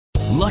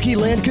Lucky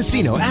Land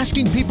Casino,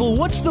 asking people,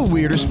 what's the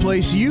weirdest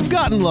place you've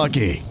gotten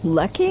lucky?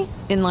 Lucky?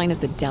 In line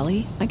at the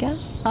deli, I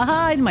guess?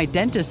 Aha, in my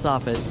dentist's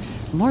office.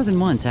 More than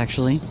once,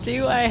 actually.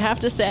 Do I have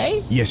to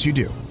say? Yes, you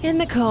do. In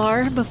the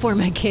car before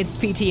my kids'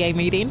 PTA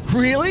meeting.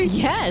 Really?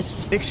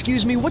 Yes.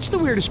 Excuse me, what's the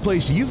weirdest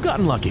place you've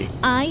gotten lucky?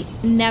 I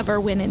never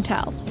win and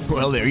tell.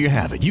 Well, there you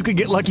have it. You can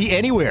get lucky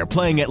anywhere,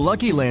 playing at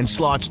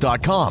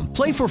LuckyLandSlots.com.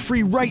 Play for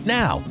free right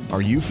now.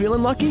 Are you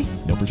feeling lucky?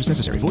 No purchase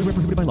necessary. Void where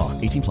prohibited by law.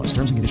 18 plus.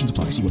 Terms and conditions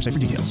apply. See website for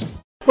details.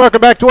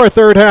 Welcome back to our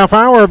third half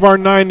hour of our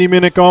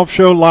 90-minute golf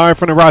show live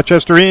from the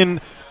Rochester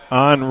Inn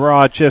on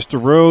Rochester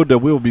Road.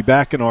 We'll be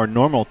back in our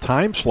normal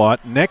time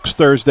slot next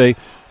Thursday,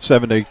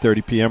 7 to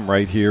 8:30 p.m.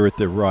 right here at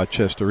the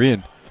Rochester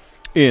Inn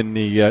in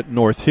the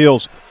North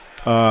Hills.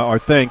 Our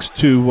thanks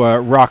to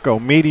Rocco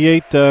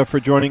Mediate for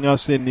joining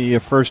us in the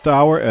first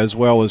hour, as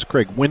well as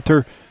Craig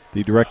Winter,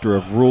 the Director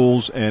of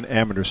Rules and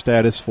Amateur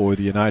Status for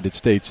the United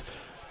States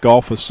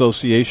Golf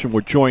Association.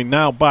 We're joined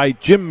now by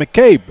Jim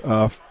McCabe,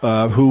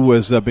 who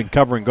has been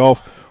covering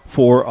golf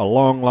for a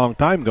long, long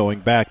time, going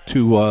back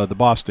to the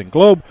Boston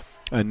Globe,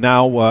 and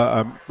now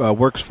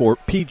works for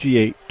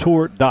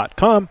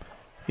PGAtour.com.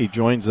 He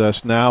joins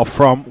us now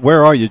from,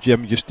 where are you,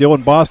 Jim? You still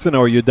in Boston,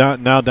 or are you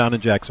now down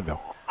in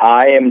Jacksonville?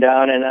 I am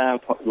down in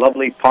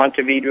lovely Ponte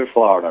Vedra,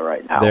 Florida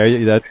right now. There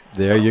you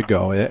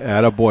go.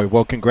 Attaboy.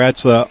 Well,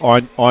 congrats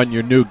on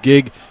your new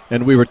gig.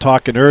 And we were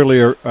talking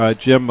earlier,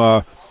 Jim,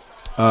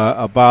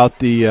 about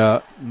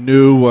the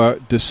new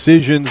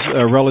decisions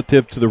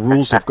relative to the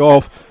rules of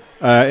golf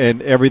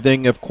and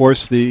everything. Of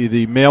course,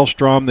 the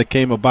maelstrom that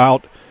came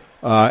about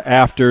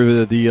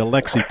after the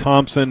Alexi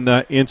Thompson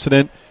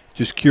incident.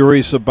 Just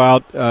curious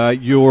about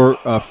your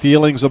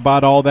feelings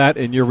about all that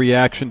and your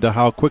reaction to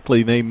how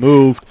quickly they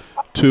moved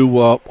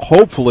to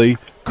hopefully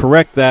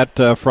correct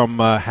that from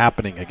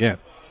happening again.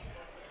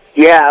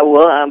 Yeah,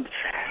 well,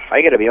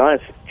 I got to be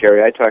honest,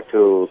 Jerry. I talked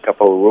to a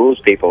couple of rules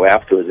people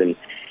afterwards, and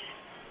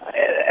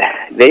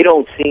they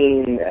don't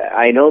seem.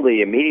 I know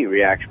the immediate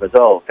reaction was,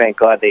 "Oh, thank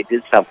God they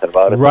did something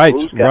about it." Right,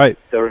 right.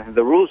 The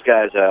rules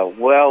guys are,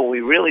 well, we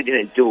really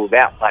didn't do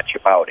that much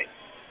about it.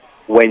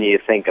 When you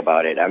think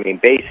about it, I mean,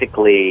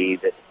 basically,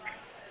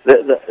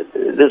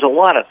 there's a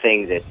lot of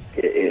things that.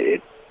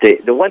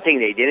 The one thing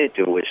they didn't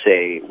do was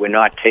say, we're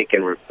not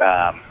taking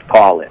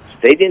call-ins.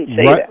 They didn't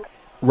say that.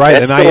 Right,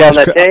 that's and still on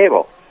the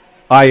table.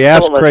 I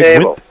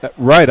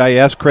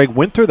asked Craig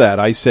Winter that.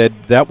 I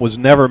said, that was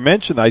never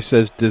mentioned. I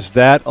says, does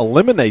that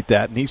eliminate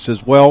that? And he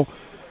says, well,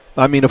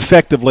 I mean,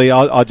 effectively,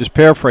 I'll just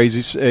paraphrase.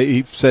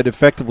 He said,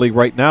 effectively,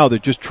 right now, they're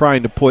just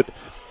trying to put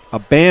a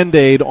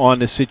Band-Aid on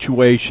the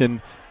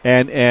situation,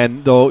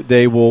 and though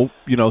they will,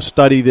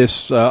 study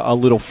this a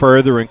little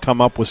further and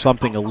come up with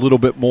something a little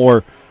bit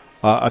more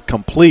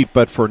complete.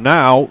 But for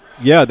now,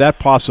 yeah, that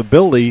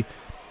possibility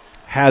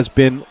has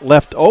been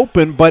left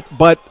open. But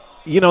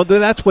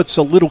that's what's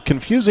a little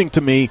confusing to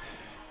me.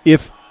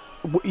 If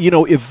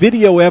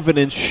video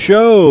evidence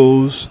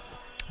shows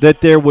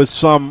that there was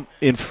some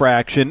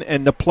infraction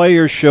and the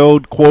player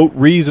showed, quote,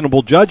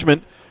 reasonable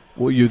judgment,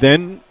 will you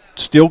then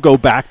still go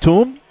back to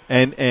them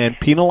and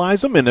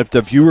penalize them? And if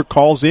the viewer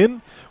calls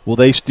in, will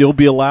they still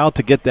be allowed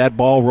to get that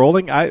ball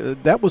rolling?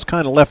 That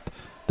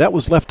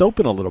was left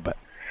open a little bit.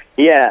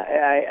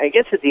 Yeah, I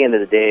guess at the end of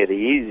the day,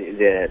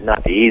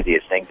 not the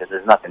easiest thing, because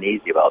there's nothing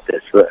easy about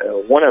this.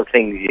 One of the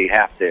things you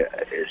have to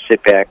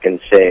sit back and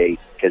say,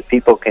 because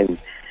people can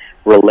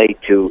relate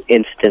to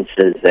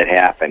instances that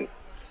happen.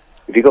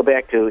 If you go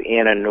back to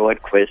Anna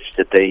Nordquist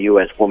at the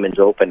U.S. Women's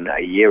Open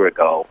a year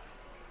ago,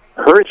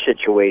 her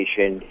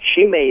situation,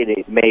 she may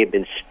have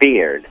been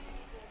spared,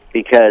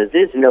 because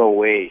there's no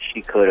way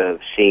she could have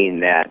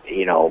seen that,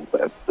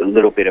 a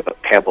little bit of a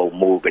pebble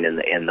moving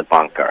in the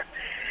bunker.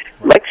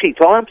 Lexi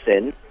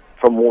Thompson,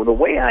 from the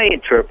way I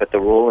interpret the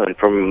rule, and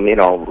from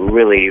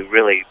really,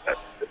 really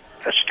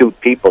astute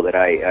people that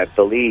I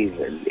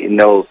believe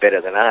know better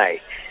than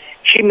I,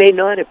 she may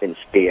not have been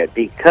spared,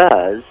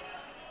 because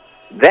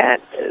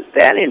that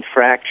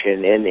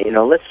infraction, and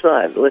let's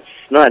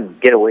not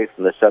get away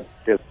from the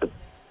subject.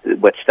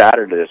 What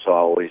started this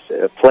all was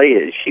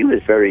players. She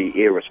was very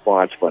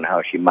irresponsible in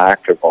how she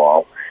marked her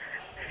ball,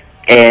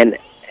 and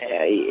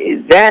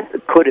that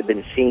could have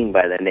been seen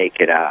by the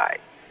naked eye.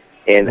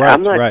 And right,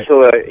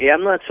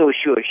 I'm not so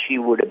sure she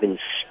would have been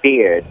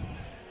spared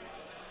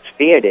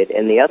it.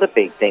 And the other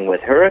big thing with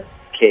her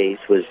case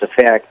was the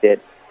fact that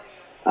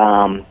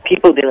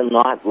people did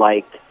not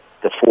like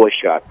the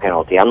 4-shot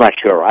penalty. I'm not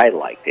sure I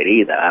liked it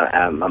either.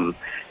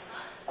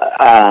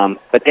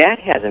 But that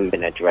hasn't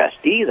been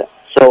addressed either.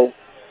 So,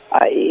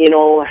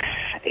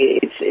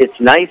 it's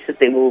nice that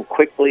they move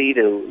quickly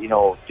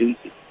to do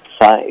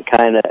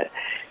kind of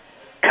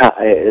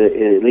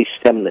at least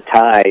stem the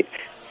tide.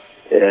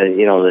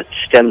 To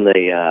stem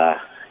the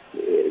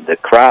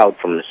crowd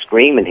from the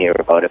screaming here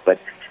about it, but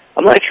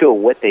I'm not sure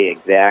what they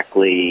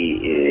exactly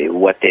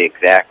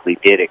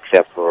did,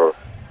 except for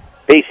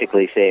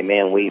basically say,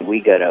 man,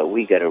 we gotta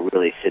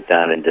really sit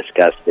down and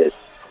discuss this.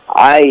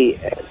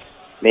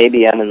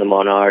 Maybe I'm in the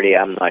minority.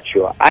 I'm not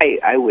sure.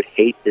 I would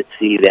hate to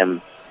see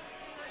them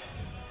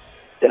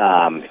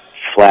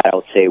flat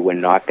out say we're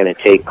not going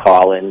to take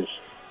Collins.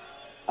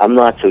 I'm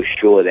not so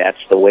sure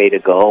that's the way to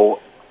go,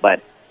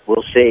 but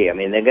we'll see. I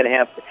mean, they're going to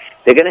have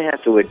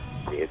to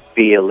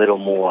be a little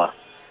more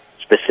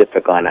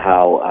specific on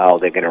how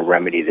they're going to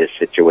remedy this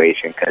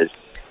situation, because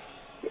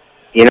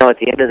at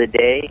the end of the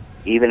day,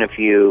 you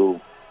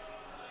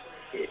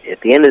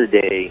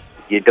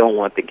don't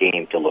want the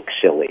game to look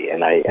silly,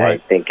 and I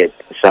think in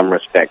some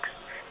respects,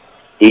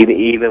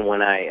 even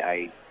when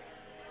I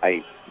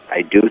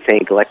do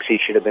think Lexi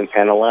should have been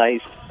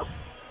penalized.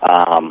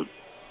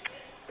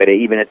 But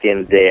even at the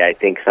end of the day, I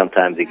think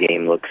sometimes the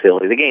game looks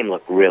silly. The game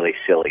looked really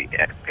silly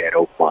at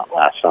Oakmont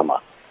last summer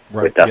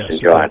with Dustin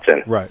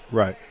Johnson.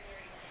 Right.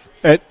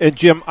 And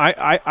Jim,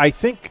 I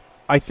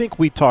think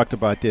we talked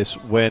about this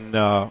when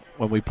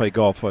we played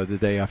golf the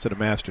day after the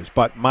Masters.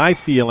 But my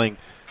feeling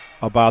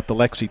about the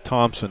Lexi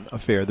Thompson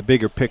affair, the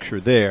bigger picture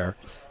there,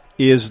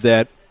 is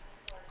that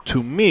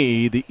to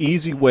me the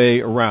easy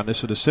way around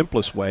this, or the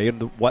simplest way,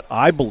 and what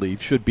I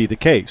believe should be the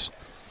case,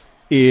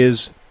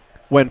 is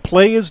when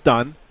play is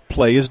done.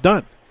 Play is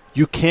done.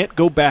 You can't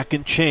go back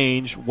and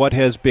change what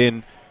has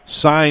been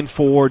signed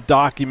for,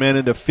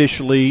 documented,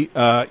 officially,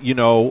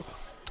 kind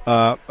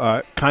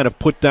of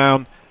put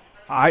down.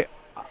 When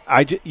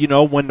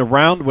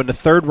the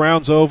third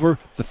round's over,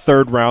 the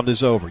third round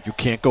is over. You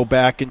can't go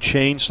back and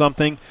change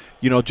something.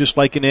 Just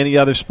like in any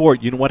other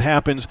sport. You know what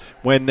happens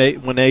when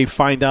they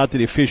find out that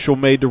the official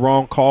made the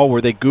wrong call,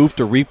 where they goofed,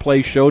 a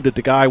replay showed that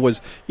the guy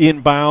was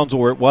inbounds,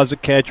 or it was a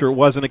catch, or it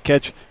wasn't a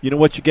catch. You know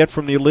what you get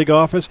from the league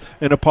office?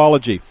 An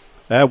apology.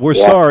 We're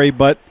sorry,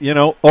 but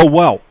oh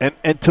well.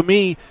 And to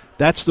me,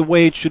 that's the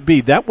way it should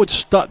be.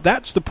 That's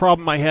the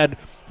problem I had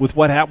with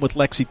what happened with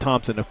Lexi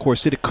Thompson. Of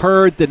course, it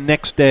occurred the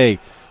next day.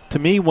 To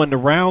me, when the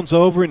round's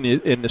over and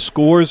the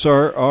scores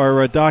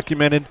are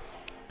documented,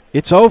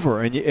 it's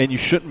over, and you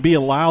shouldn't be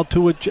allowed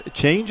to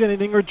change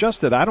anything or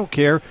adjust it. I don't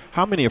care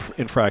how many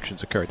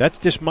infractions occurred. That's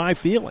just my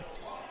feeling.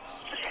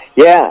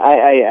 Yeah,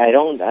 I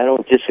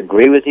don't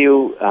disagree with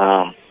you.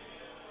 The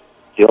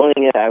only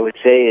thing that I would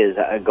say is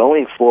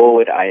going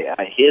forward,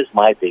 here's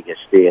my biggest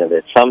fear,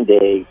 that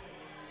someday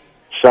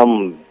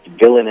some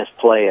villainous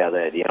player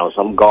that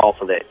some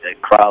golfer that the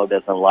crowd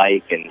doesn't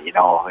like, and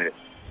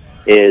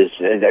is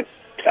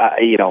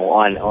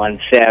on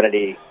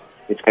Saturday,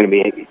 it's going to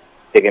be.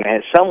 They're going to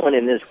have someone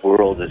in this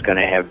world is going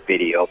to have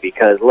video,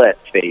 because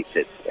let's face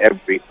it,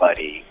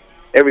 everybody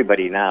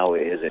now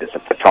is a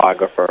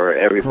photographer.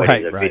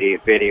 Everybody's a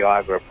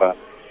videographer,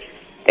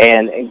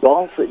 and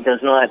golf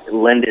does not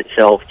lend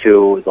itself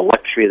to the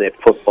luxury that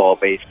football,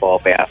 baseball,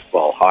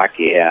 basketball,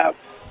 hockey have.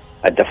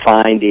 A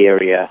defined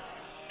area,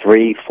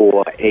 3,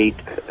 4, 8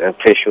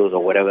 officials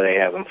or whatever they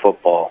have in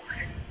football.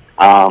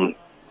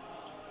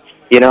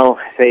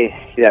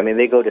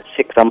 They go to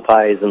 6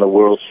 umpires in the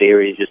World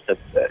Series just to.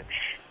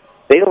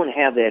 They don't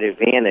have that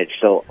advantage,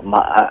 so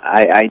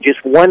I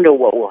just wonder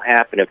what will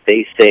happen if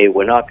they say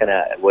we're not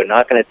gonna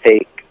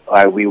take,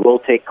 we will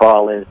take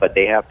call-ins, but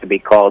they have to be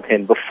called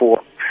in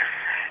before.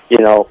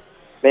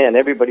 Man,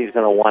 everybody's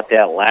going to want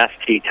that last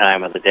tee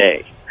time of the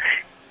day.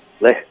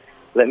 Let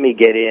me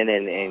get in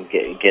and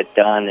get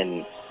done,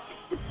 and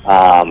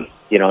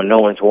no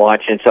one's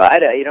watching. So I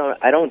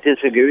don't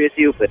disagree with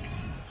you, but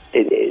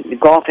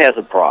golf has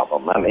a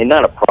problem. I mean,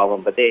 not a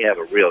problem, but they have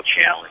a real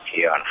challenge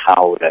here on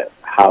how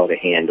to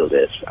handle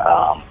this.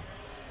 At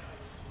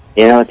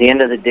the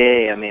end of the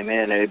day, I mean,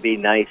 man, it'd be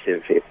nice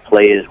if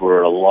players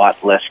were a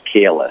lot less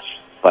careless.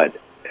 But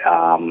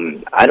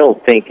I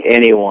don't think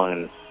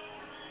anyone.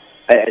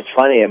 It's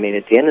funny. I mean,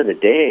 at the end of the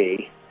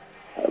day,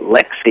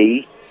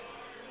 Lexi.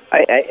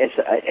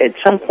 At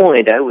some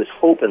point, I was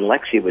hoping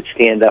Lexi would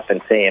stand up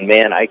and say,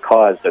 "Man, I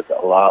caused a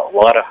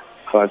lot of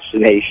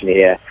consternation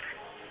here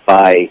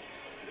by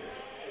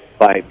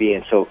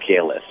being so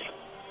careless."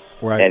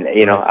 Right. And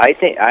I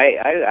think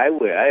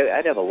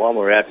I'd have a lot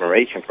more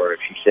admiration for her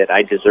if she said,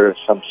 "I deserve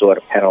some sort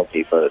of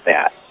penalty for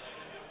that,"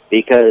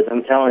 because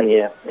I'm telling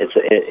you,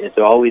 it's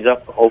always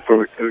up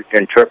for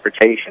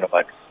interpretation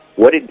about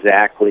why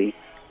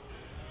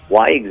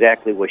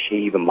exactly was she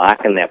even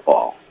marking that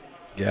ball?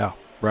 Yeah.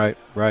 Right.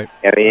 I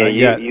mean,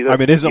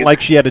 it isn't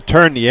like she had to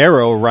turn the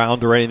arrow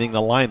around or anything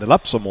to line it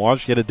up some more. All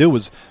she had to do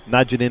was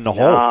nudge it in the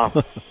hole.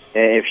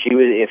 If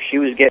she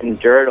was getting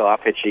dirt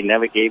off it, she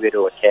never gave it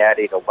to a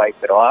caddy to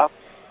wipe it off.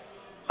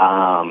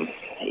 I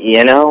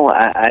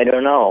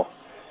don't know,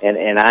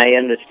 and I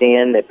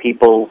understand that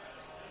people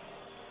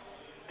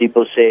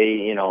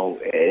say,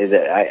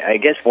 I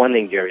guess one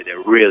thing, Jerry,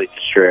 that really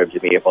disturbs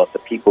me about the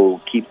people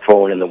who keep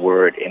throwing in the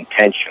word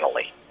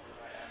intentionally.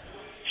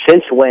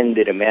 Since when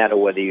did it matter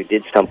whether you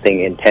did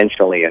something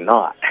intentionally or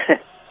not?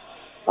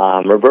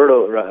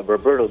 Roberto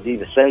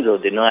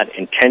DiVincenzo did not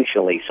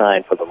intentionally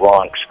sign for the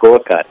wrong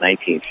scorecard in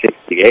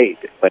 1968,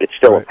 but it's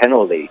still a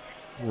penalty.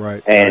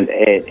 Right. And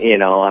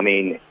I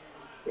mean,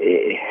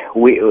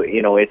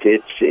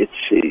 it's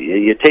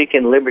you're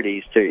taking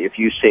liberties if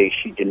you say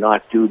she did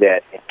not do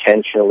that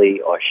intentionally,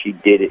 or she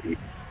did it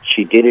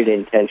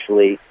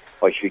intentionally,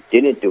 or she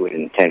didn't do it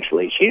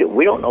intentionally.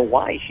 We don't know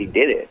why she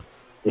did it.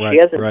 If she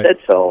hasn't said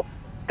so,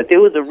 But there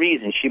was a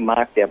reason she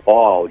marked that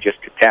ball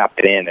just to tap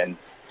it in, and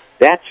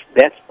that's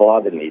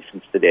bothered me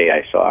since the day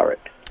I saw it.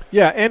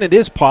 Yeah, and it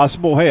is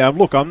possible. Hey,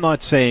 look, I'm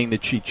not saying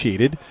that she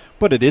cheated,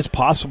 but it is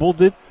possible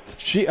that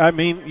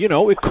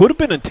it could have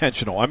been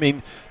intentional. I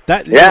mean,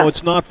 that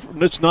it's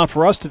not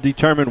for us to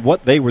determine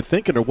what they were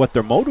thinking or what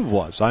their motive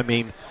was. I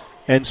mean,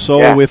 and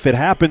so if it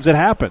happens, it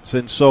happens.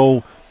 And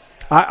so,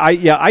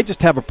 I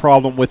just have a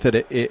problem with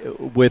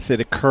it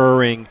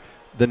occurring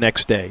the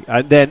next day.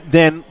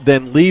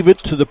 Then leave it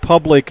to the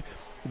public,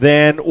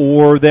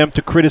 or them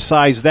to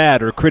criticize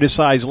that or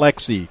criticize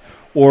Lexi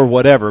or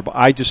whatever. But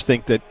I just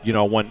think that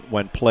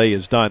when play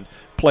is done,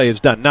 play is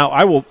done. Now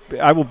I will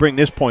bring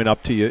this point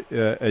up to you,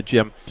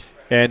 Jim,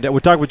 and we're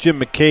talking with Jim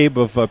McCabe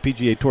of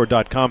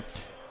PGAtour.com,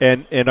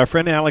 and our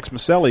friend Alex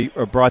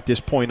Maselli brought this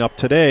point up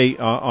today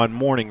on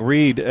Morning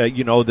Read.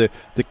 The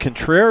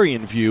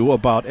contrarian view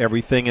about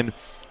everything,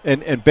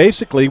 and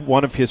basically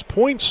one of his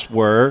points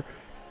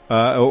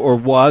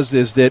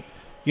is that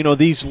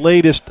these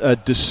latest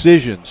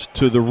decisions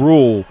to the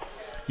rule,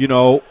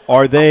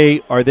 are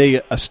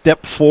they a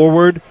step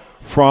forward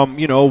from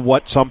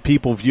what some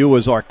people view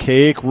as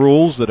archaic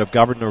rules that have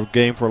governed the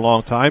game for a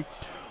long time,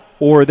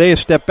 or are they a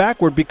step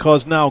backward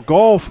because now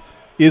golf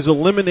is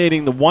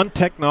eliminating the one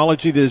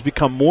technology that has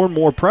become more and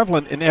more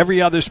prevalent in every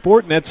other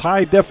sport, and that's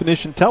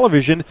high-definition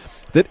television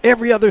that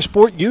every other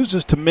sport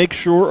uses to make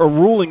sure a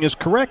ruling is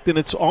correct, and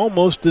it's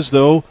almost as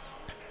though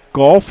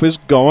golf is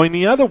going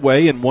the other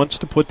way and wants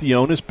to put the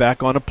onus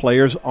back on a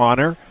player's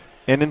honor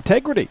and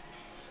integrity.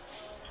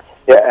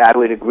 Yeah, I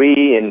would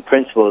agree in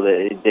principle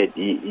that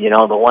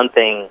the one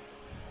thing,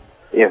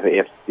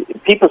 if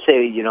people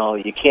say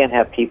you can't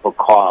have people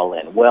call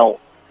in,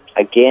 well,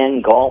 again,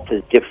 golf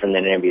is different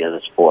than every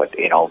other sport.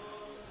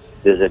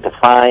 There's a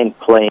defined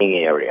playing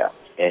area.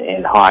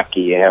 In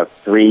hockey, you have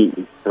three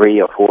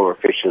or four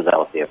officials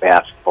out there.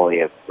 Basketball,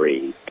 you have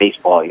 3.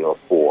 Baseball, you have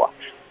 4.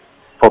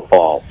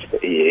 Football,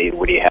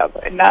 what do you have?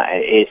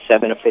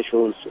 7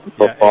 officials.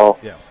 Football,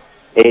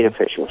 8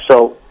 officials.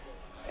 So,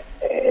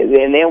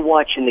 and they're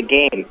watching the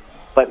game.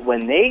 But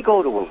when they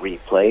go to a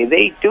replay,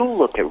 they do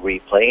look at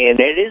replay,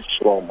 and it is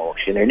slow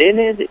motion, and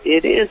it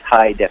is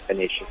high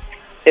definition.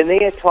 And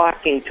they are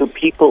talking to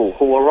people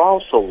who are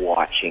also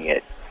watching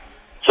it.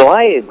 So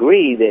I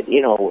agree that,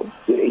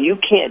 you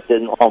can't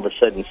then all of a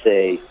sudden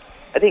say,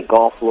 I think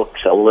golf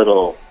looks a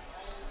little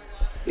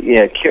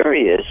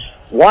curious.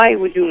 Why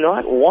would you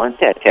not want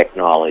that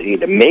technology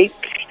to make,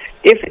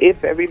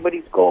 if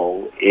everybody's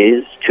goal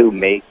is to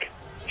make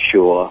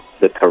sure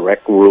the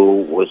correct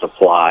rule was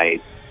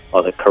applied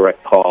or the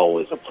correct call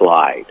was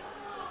applied?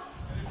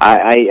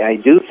 I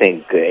do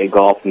think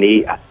golf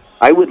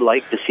I would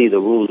like to see the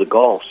rules of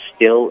golf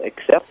still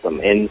accept them.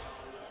 And,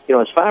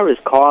 as far as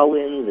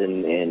call-ins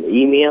and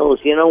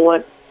emails, you know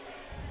what?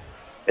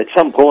 At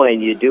some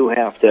point, you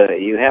have to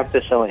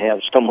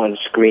have someone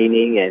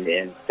screening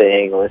and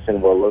saying,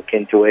 listen, we'll look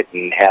into it,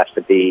 and has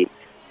to be,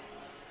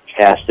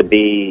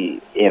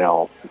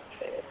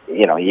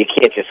 you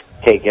can't just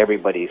take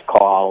everybody's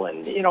call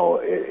and,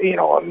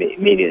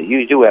 immediately.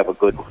 You do have a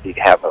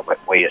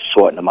way of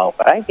sorting them out,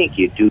 but I think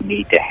you do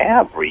need to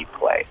have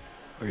replay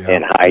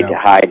and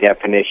high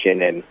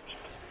definition. And,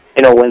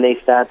 when they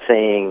start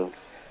saying,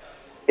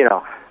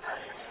 that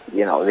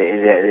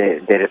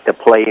if the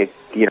player,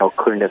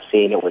 couldn't have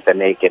seen it with the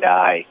naked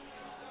eye,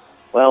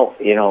 well,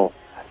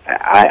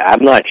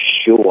 I'm not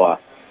sure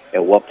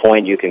at what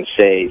point you can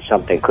say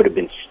something could have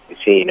been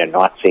seen and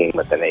not seen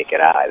with the naked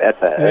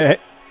eye.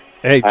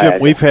 Hey, Jim,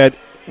 we've had,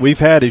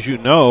 as you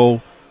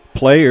know,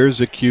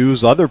 players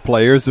accuse other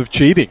players of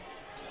cheating,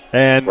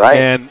 and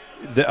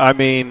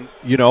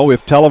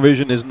if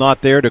television is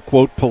not there to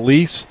quote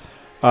police,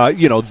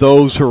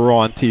 those who are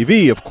on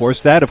TV, of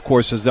course, that of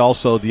course is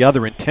also the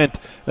other intent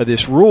of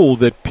this rule,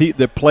 that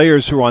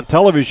players who are on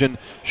television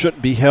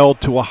shouldn't be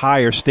held to a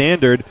higher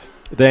standard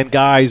than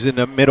guys in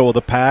the middle of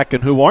the pack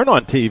and who aren't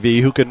on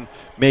TV, who can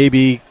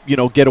maybe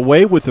get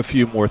away with a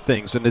few more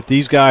things, and that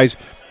these guys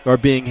are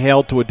being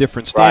held to a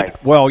different standard.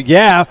 Right. Well,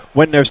 yeah,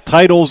 when there's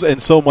titles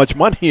and so much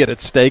money at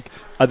stake,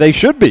 they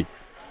should be.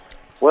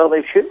 Well,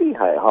 they should be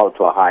held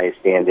to a higher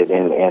standard,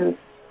 and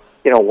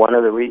one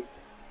of the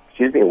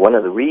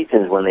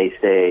reasons when they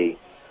say,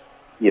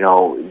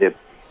 the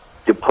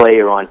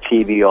player on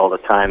TV all the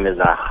time is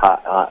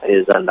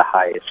under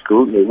highest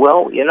scrutiny.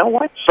 Well, you know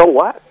what? So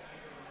what?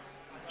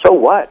 So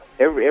what?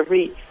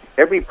 Every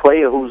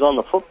player who's on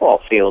the football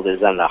field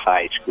is under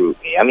high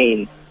scrutiny. I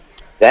mean,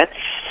 that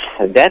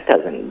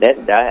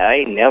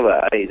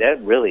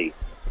really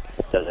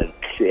doesn't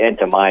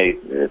enter my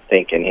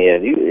thinking here.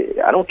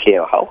 I don't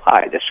care how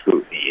high the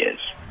scrutiny is.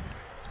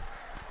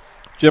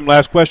 Jim,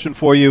 last question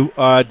for you.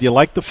 Do you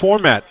like the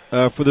format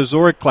for the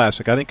Zurich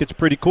Classic? I think it's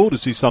pretty cool to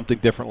see something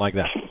different like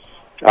that.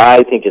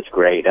 I think it's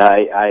great.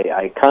 I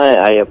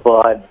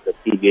applaud the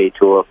PGA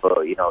Tour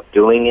for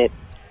doing it.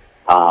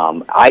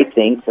 I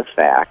think the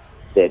fact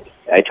that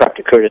I talked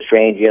to Curtis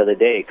Strange the other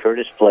day.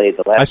 Curtis played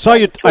the last.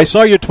 I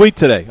saw your tweet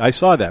today. I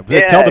saw that.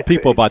 Tell the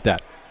people about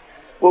that.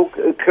 Well,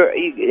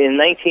 in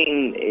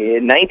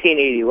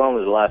 1981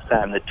 was the last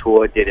time the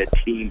Tour did a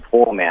team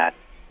format.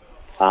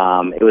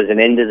 It was an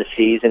end of the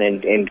season,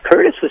 and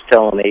Curtis was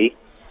telling me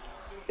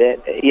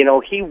that,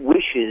 he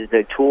wishes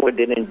the Tour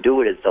didn't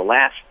do it as the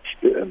last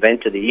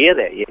event of the year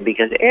that year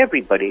because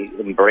everybody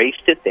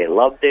embraced it. They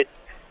loved it.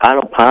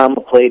 Arnold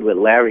Palmer played with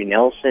Larry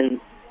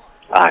Nelson.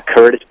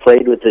 Curtis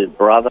played with his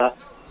brother.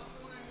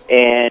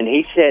 And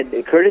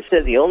Curtis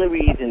said the only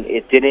reason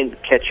it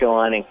didn't catch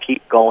on and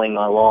keep going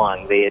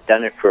along, they had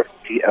done it for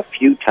a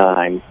few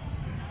times.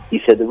 He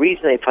said the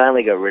reason they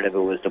finally got rid of it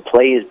was the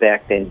players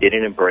back then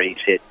didn't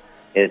embrace it,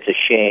 and it's a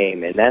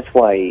shame. And that's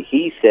why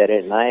he said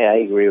it, and I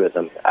agree with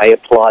him. I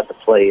applaud the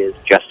players,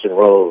 Justin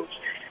Rose,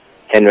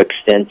 Henrik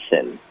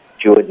Stenson,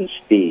 Jordan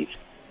Spieth,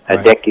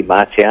 Hideki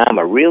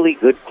Matsuyama, really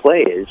good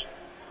players.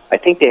 I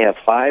think they have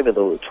 5 of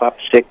the top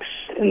 6,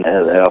 and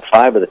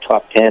 5 of the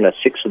top 10, or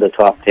 6 of the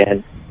top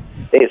 10.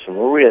 They have some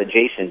real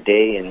Jason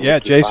Day and Ricky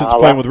Jason's Fowler.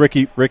 playing with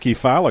Ricky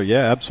Fowler.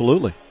 Yeah,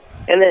 absolutely.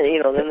 And then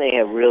then they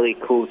have really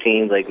cool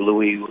teams like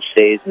Louis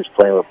Oosthuizen's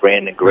playing with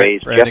Brandon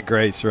Grace. Brandon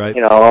Grace, right?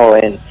 And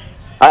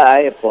I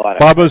applaud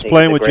him. Bubba's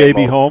playing with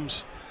J.B.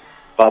 Holmes.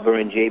 Bubba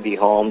and J.B.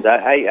 Holmes.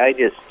 I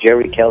just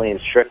Jerry Kelly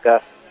and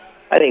Stricker.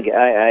 I think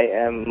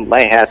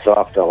my hat's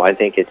off to them.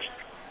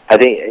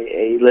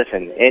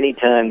 Listen,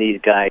 anytime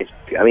these guys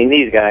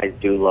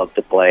do love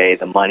to play.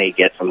 The money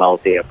gets them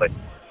out there, but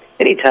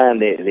anytime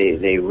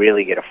they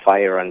really get a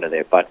fire under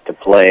their butt to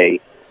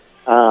play,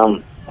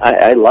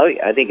 I love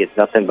it. I think it's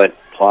nothing but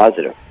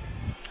positive.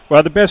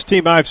 Well, the best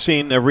team I've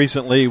seen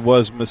recently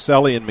was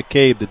Maselli and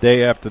McCabe the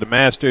day after the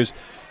Masters.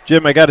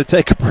 Jim, I got to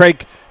take a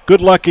break. Good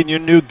luck in your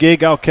new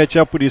gig. I'll catch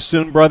up with you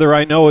soon, brother.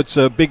 I know it's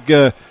a big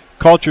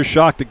culture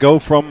shock to go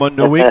from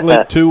New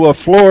England to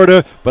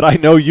Florida, but I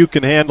know you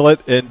can handle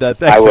it, and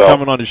thanks for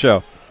coming on the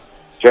show.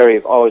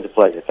 Jerry, always a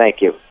pleasure.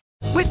 Thank you.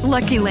 With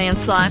Lucky Land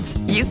Slots,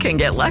 you can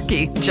get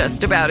lucky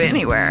just about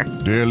anywhere.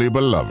 Dearly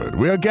beloved,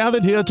 we are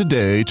gathered here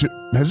today to...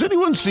 Has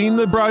anyone seen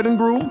the bride and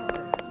groom?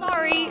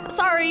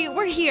 Sorry,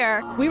 we're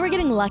here. We were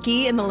getting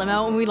lucky in the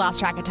limo and we lost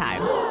track of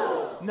time.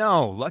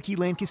 No, Lucky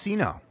Land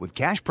Casino, with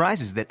cash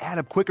prizes that add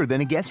up quicker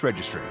than a guest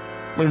registry.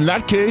 In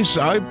that case,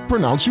 I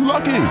pronounce you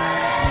lucky.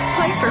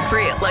 Play for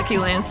free at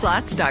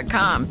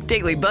LuckyLandSlots.com.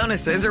 Daily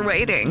bonuses are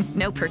waiting.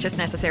 No purchase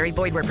necessary.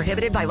 Void where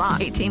prohibited by law.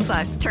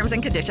 18+. Terms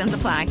and conditions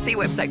apply. See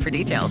website for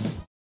details.